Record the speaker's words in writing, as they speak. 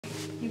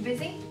You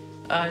busy?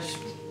 Just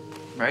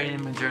writing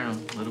in my journal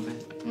a little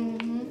bit.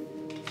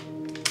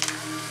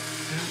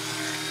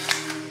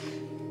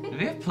 Do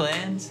we have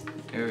plans?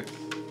 Or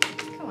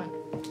Come on.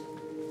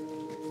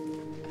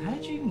 how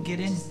did you even get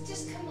in?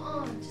 Just come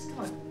on. Just come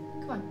on.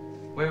 Come on.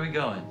 Where are we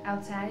going?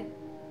 Outside,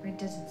 where it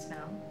doesn't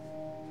smell.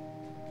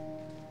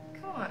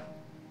 Come on.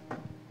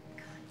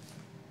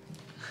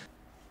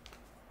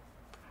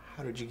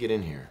 How did you get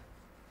in here?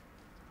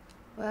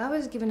 Well, I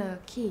was given a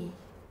key.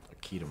 A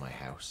key to my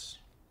house.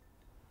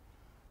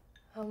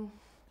 I'm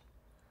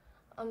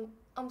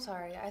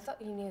sorry. I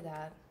thought you knew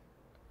that.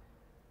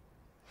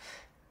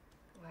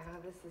 Wow,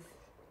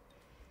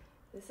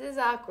 this is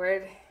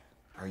awkward.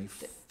 Are you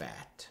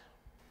fat?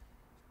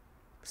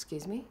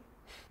 Excuse me?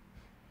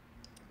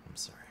 I'm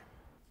sorry.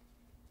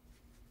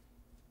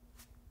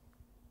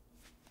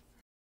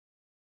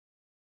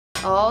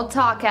 All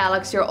talk,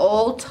 Alex. You're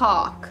all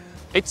talk.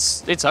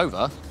 It's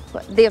over.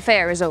 The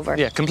affair is over.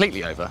 Yeah,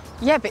 completely over.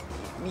 Yeah, but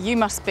you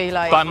must be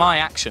like... By my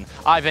action,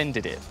 I've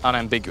ended it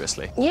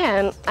unambiguously. Yeah,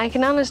 and I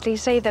can honestly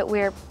say that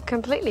we're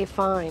completely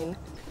fine.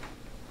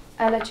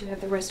 I'll let you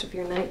have the rest of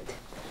your night.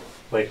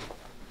 Wait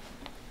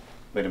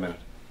a minute.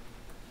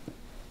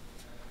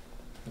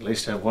 At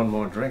least have one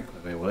more drink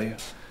with me, will you?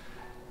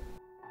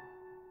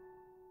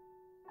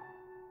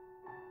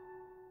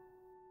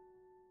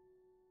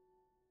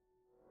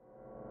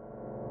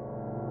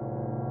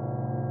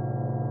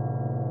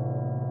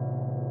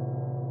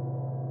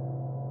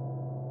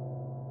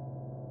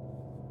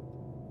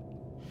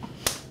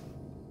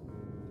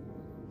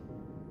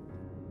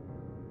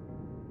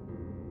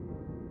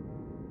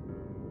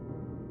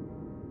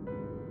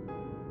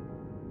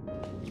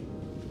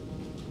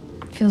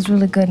 Feels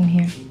really good in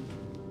here.